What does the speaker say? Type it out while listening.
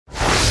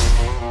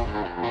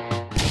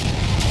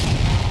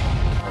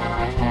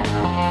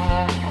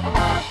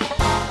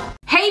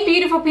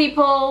beautiful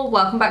people,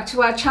 welcome back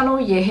to our channel.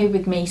 You're here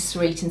with me,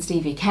 Sreet and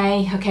Stevie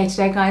K. Okay,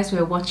 today guys,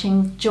 we're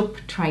watching Chup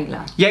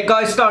trailer. Yeah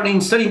guys, starring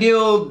Sunny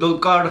Deol,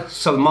 Dulquer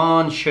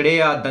Salmaan,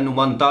 Shreya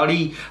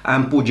Dhanwanthary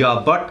and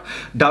Pooja Bhatt,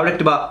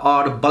 directed by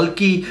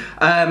Balki.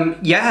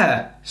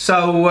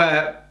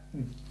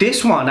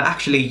 This one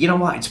actually, you know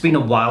what, it's been a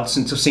while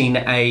since I've seen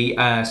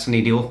a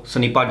Sunny Deol,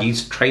 Sunny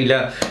Paji's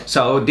trailer,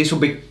 so this will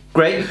be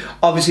great.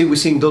 Obviously we've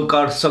seen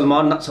Dulquer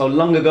Salmaan not so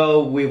long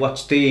ago. We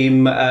watched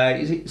him,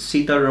 is it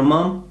Sita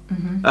Raman?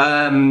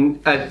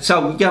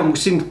 So yeah, we've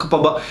seen a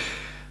couple, but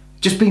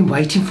just been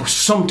waiting for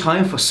some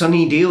time for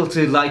Sunny Deol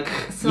to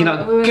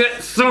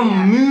get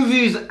some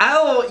movies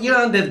out. You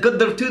know, there's good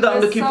there too that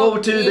I'm looking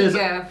forward to. There's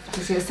to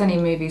see a Sunny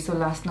movie. So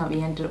last night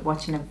we ended up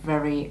watching a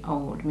very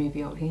old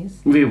movie of his.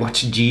 We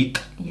watched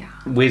Jeet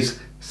with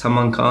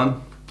Salman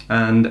Khan.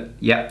 And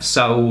yeah,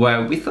 so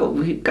we thought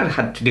we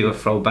had to do a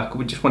throwback.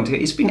 We just wanted,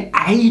 it's been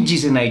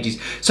ages and ages.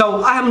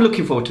 So I am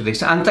looking forward to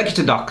this. And thank you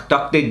to Doc.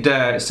 Doc did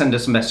send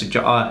us a message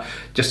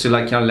just to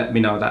let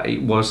me know that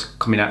it was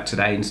coming out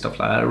today and stuff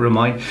like that.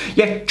 Remind.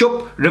 Yeah,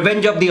 Chup,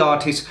 Revenge of the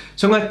Artist.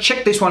 So I'm going to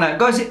check this one out.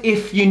 Guys,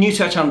 if you're new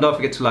to our channel, don't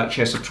forget to like,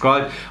 share,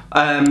 subscribe.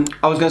 I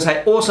was going to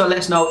say, also let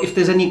us know if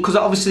there's any, because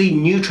obviously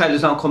new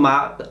trailers don't come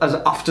out as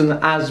often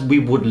as we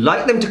would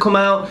like them to come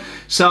out.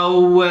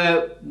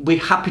 So we're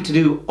happy to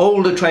do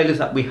all the trailers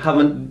that we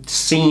haven't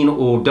seen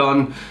or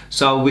done,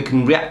 so we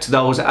can react to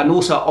those, and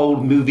also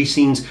old movie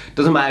scenes.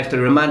 Doesn't matter if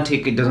they're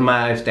romantic, it doesn't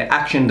matter if they're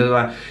action, doesn't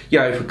matter,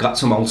 if we've got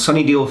some old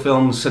Sunny Deol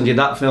films, Sanjay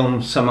Dutt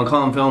films, Salman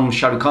Khan films,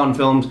 Shah Rukh Khan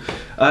films,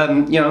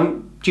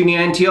 Junior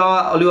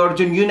NTR, Allu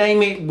Arjun, you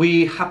name it,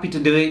 we're happy to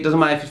do it. Doesn't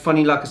matter if it's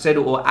funny, like I said,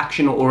 or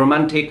action or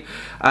romantic.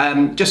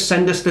 Just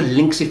send us the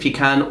links if you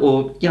can,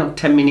 or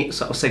 10-minute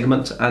sort of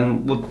segments,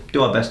 and we'll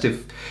do our best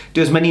to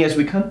do as many as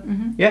we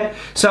can. Yeah,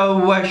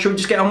 so should we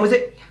just get on with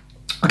it?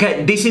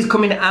 Okay, this is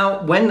coming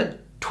out when?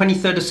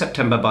 23rd of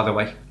September, by the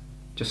way,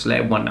 just to let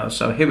everyone know.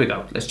 So here we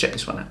go, let's check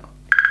this one out.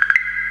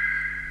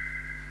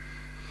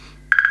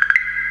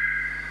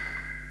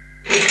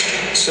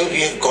 So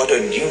we have got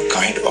a new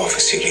kind of a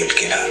serial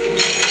killer.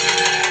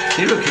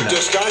 Serial killer? जो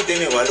star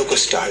देने वालों को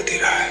star दे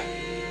रहा है,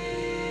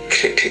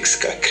 critics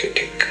का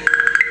critic.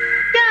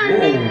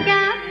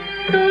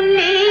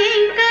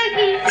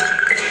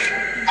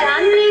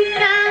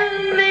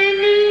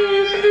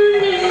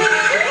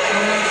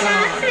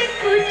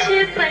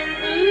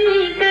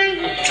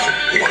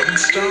 One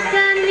star.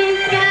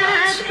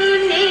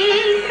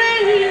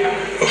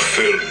 A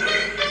film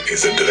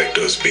is a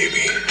director's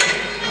baby.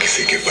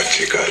 किसी के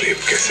बच्चे का रेप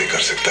कैसे कर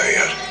सकता है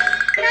यार?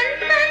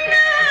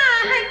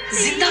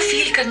 जिंदा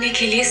फील करने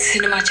के लिए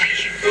सिनेमा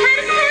चाहिए।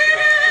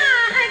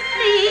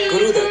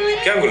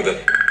 गुरुदत्त। क्या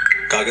गुरुदत्त?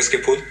 कागज के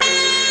फूल।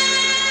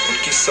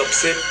 उनकी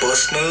सबसे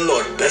पर्सनल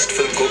और बेस्ट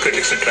फिल्म को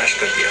क्रिटिक्स ने ट्रैश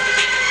कर दिया।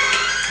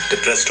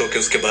 डिप्रेस्ड होके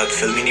उसके बाद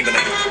फिल्म ही नहीं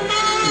बनाई।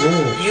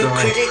 You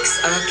critics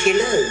are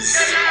killers.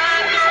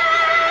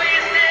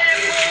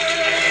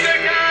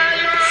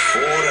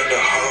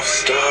 4.5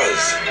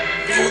 stars.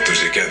 वो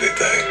तुझे क्या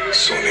देता है?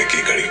 सोने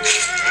की घड़ी।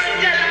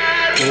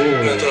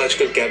 मैं तो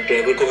आजकल कैब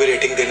ड्राइवर को भी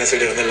रेटिंग देने से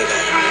डरने लगा।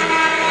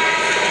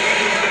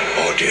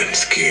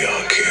 ऑडियंस की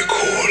आंखें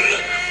खोल,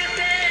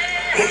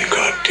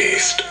 उनका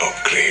टेस्ट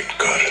अपग्रेड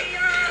कर।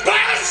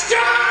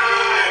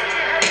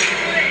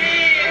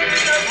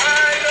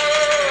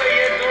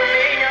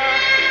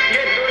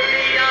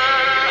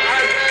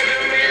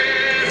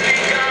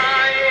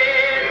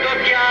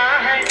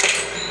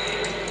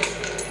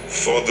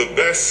 For the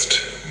best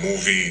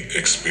movie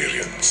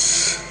experience,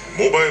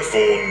 mobile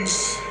phones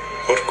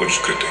और कुछ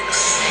critics.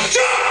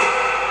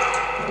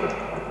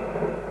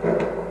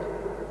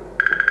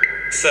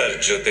 सर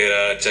जो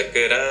तेरा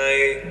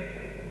चकराए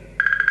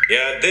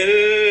या दिल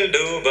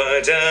डूबा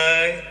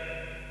जाए,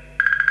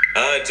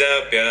 आजा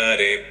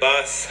प्यारे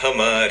पास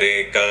हमारे,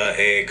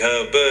 काहे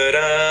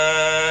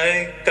घबराए,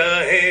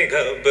 काहे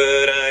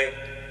घबराए।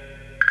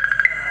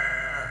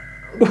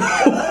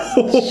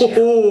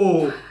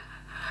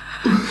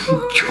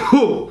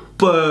 Chup!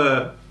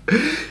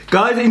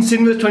 Guys, in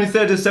cinemas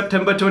 23rd of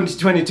September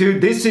 2022.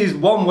 This is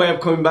one way of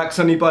coming back,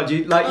 Sunny Paji.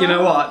 You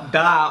know what?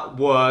 That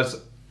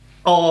was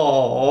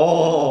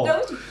That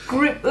was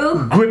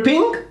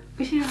gripping,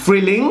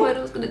 thrilling. Where I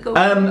was gonna go.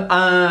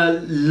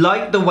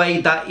 Like the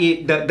way that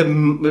the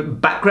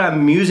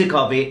background music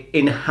of it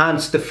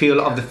enhanced the feel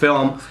of the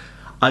film.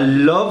 I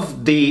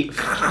love the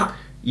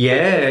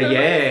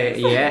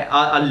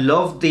I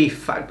love the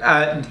fact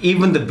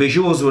even the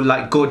visuals were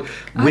good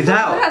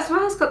without as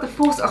well as got the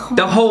force.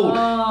 The whole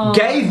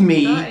gave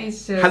me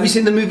have you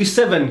seen the movie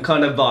Seven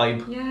kind of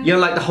vibe?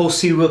 Yeah. The whole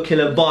serial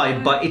killer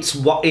vibe, but it's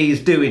what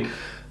he's doing,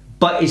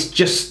 but it's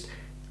just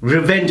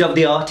Revenge of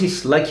the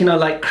Artist,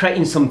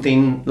 creating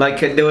something,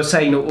 they were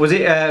saying, was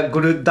it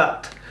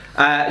Gurudat,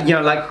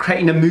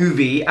 creating a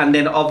movie and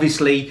then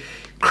obviously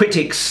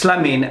critics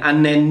slamming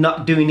and then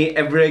not doing it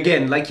ever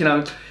again,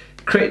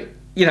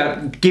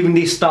 giving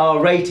these star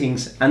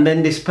ratings, and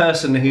then this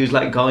person who's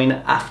going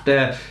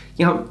after,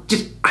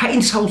 just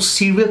creating this whole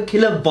serial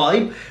killer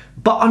vibe.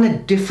 but on a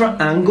different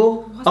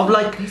angle of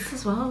like this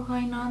as well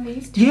going on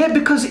these two. Yeah,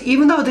 because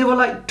even though they were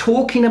like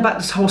talking about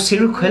this whole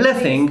serial killer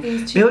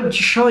thing, they were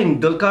showing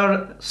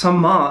Dulquer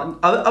Salmaan,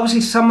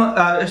 obviously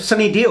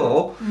Sunny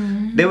Deol.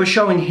 They were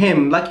showing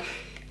him like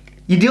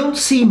you don't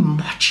see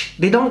much.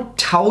 They don't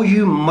tell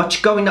you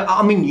much going on.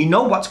 I mean, you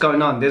know what's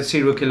going on. There's a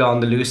serial killer on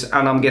the loose,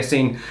 and I'm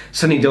guessing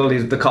Sunny Deol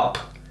is the cop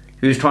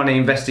who's trying to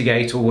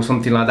investigate or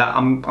something like that.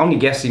 I'm only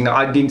guessing.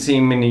 I didn't see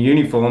him in a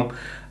uniform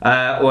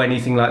or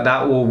anything like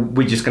that, or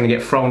we're just going to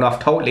get thrown off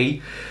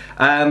totally.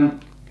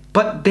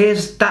 But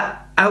there's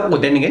that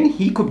outward. Then again,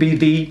 he could be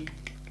the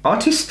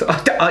artist,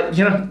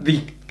 you know,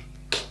 the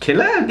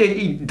killer.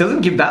 It doesn't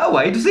give that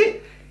away, does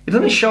it? It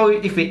doesn't show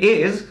if it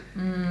is,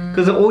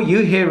 because all you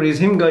hear is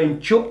him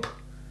going Chup.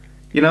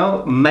 You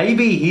know,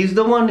 maybe he's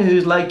the one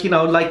who's like, you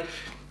know, like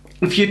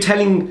if you're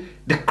telling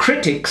the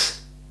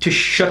critics to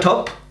shut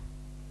up.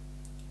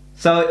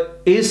 So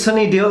is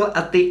Sunny Deol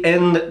at the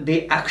end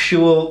the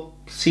actual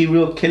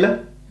serial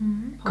killer?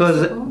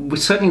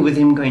 Because certainly with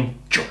him going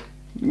Chup,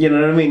 you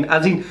know what I mean?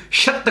 As in,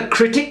 shut the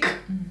critic.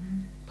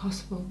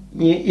 Possible.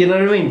 You know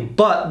what I mean?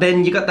 But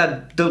then you got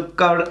that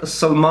Dulquer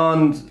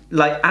Salmaan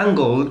like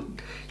angle.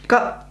 You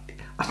got,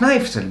 I don't know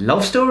if it's a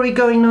love story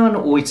going on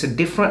or it's a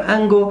different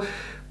angle,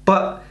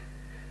 but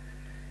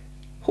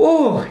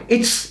oh,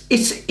 it's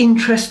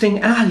interesting,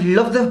 and I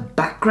love the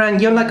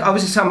background. You know, like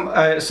obviously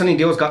Sunny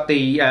Deol's got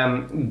the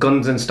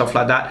guns and stuff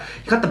like that.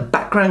 You got the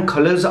background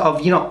colours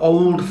of, you know,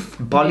 old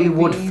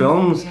Bollywood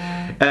films.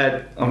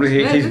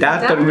 Obviously his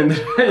dad done him in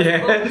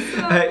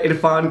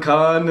Irfan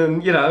Khan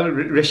and, you know,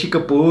 Rishi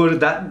Kapoor,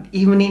 that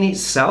even in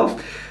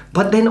itself.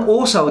 But then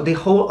also the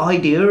whole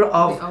idea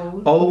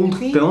of old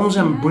films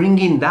and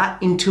bringing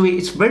that into it.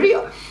 It's very,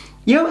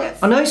 you know,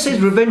 I know it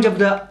says Revenge of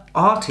the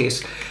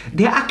Artist.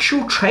 The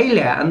actual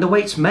trailer and the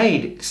way it's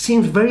made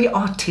seems very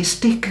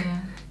artistic.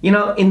 You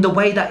know, in the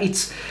way that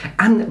it's,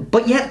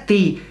 but yet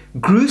the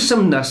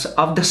gruesomeness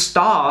of the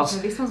stars. So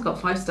this one's got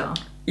 5-star.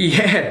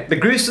 Yeah, the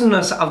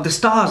gruesomeness of the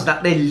stars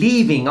that they're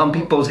leaving on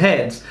people's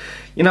heads.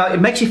 You know,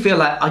 it makes you feel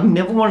like I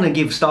never want to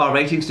give star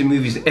ratings to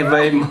movies ever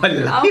in my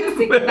life.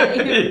 You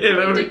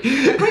know,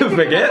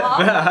 forget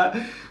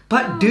that.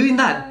 But doing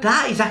that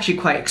is actually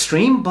quite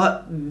extreme.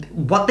 But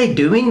what they're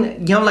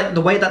doing, you know, like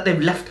the way that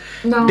they've left,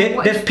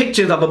 there's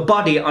pictures of a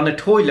body on a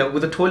toilet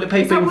with a toilet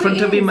paper in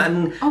front of him,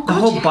 and the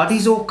whole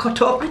body's all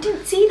cut up. I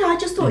didn't see that. I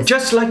just thought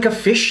just like a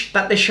fish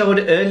that they showed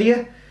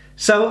earlier.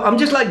 So I'm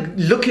just like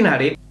looking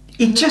at it.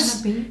 It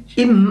just,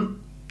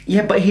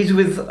 yeah, but he's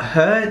with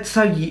her.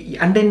 So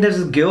and then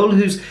there's a girl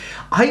who's,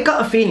 I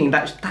got a feeling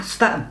that that's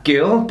that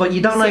girl, but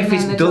you don't know if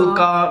it's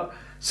Dulquer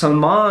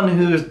Salmaan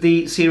who's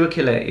the serial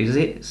killer. Is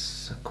it?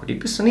 Could it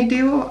be Sunny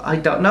Deol? I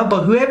don't know,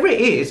 but whoever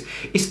it is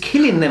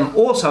killing them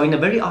also in a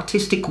very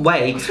artistic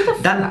way.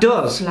 That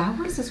does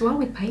flowers as well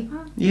with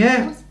paper.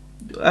 Yeah,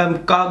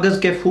 kagas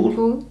ke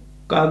phool.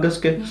 Kagas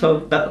ke. So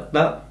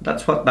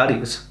that's what that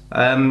is.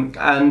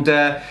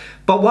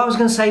 But what I was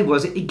going to say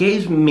was it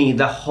gave me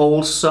the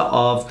whole sort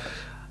of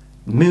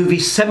movie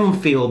 7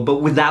 feel,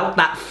 but without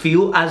that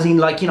feel, as in,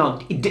 like, you know,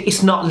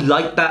 it's not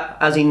like that,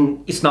 as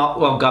in, it's not,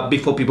 well, God,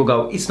 before people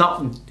go, it's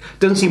not,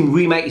 doesn't seem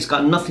remake, it's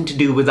got nothing to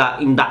do with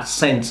that in that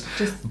sense,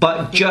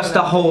 but just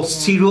the whole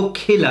serial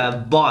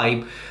killer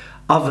vibe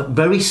of a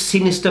very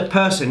sinister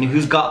person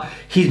who's got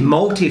his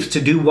motives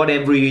to do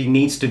whatever he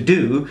needs to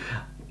do.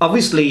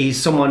 Obviously he's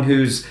someone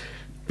who's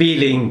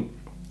feeling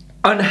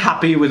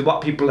unhappy with what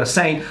people are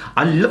saying.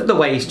 I love the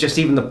way it's just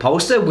even the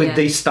poster with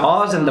the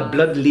stars and the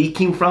blood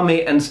leaking from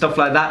it and stuff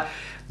like that.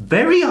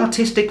 Very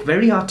artistic,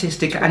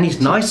 and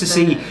it's nice to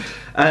see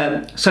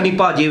Sunny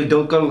Deol,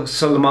 Dulquer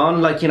Salmaan,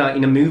 like, you know,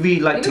 in a movie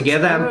like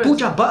together, and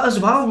Pooja Bhatt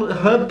as well,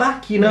 her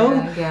back, you know.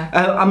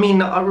 I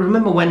mean, I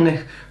remember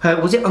when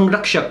was it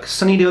Angrakshak?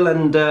 Sunny Deol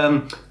and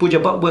Pooja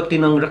Bhatt worked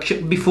in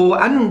Angrakshak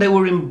before, and they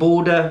were in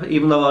Border,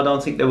 even though I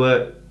don't think they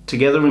were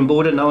together in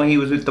Border. No, he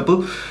was with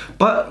Tabu,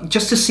 but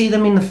just to see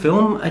them in the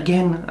film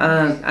again,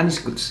 and it's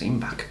good to see him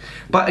back.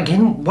 But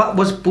again, what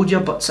was Pooja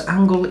Bhatt's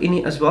angle in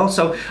it as well?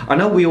 So I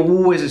know we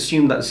always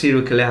assume that the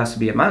serial killer has to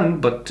be a man,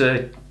 but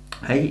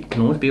hey, it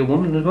can always be a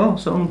woman as well.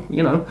 So,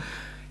 you know,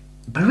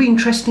 very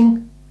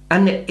interesting,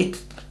 and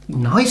it's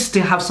nice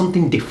to have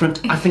something different.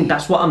 I think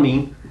that's what I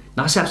mean.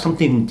 Nice to have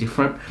something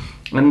different,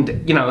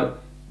 and, you know,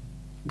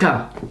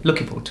 yeah,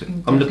 looking forward to it.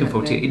 I'm looking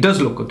forward to it. It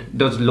does look good. It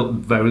does look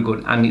very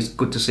good, and it's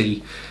good to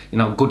see, you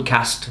know, good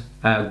cast,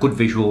 good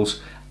visuals,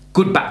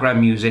 good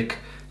background music.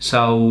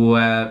 So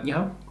you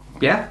know,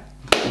 yeah,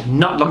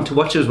 not long to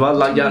watch as well.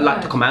 Like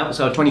to come out.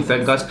 So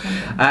 23rd, guys,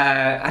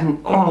 and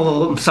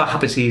oh, I'm so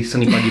happy to see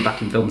Sunny Deol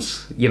back in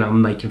films. You know,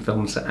 making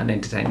films and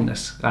entertaining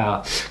us.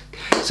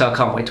 So I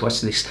can't wait to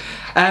watch this.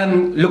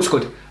 Looks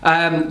good.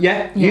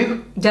 Yeah,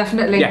 you?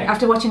 Definitely. Yeah.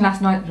 After watching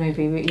last night's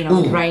movie, you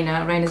know, with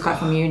Raina's back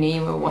from uni,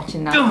 we were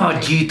watching that. Oh,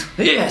 dude,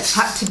 yes.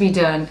 Had to be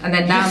done. And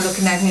then now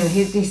looking at him,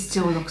 he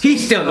still looks good. He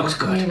still looks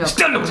good. He looks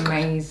still looks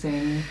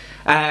amazing.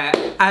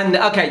 And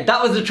okay,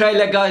 that was the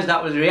trailer, guys.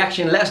 That was the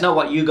reaction. Let us know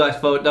what you guys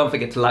thought. Don't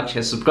forget to like,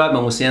 share, subscribe,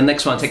 and we'll see you in the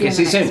next one. Take care.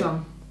 See you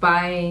soon.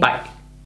 Bye. Bye.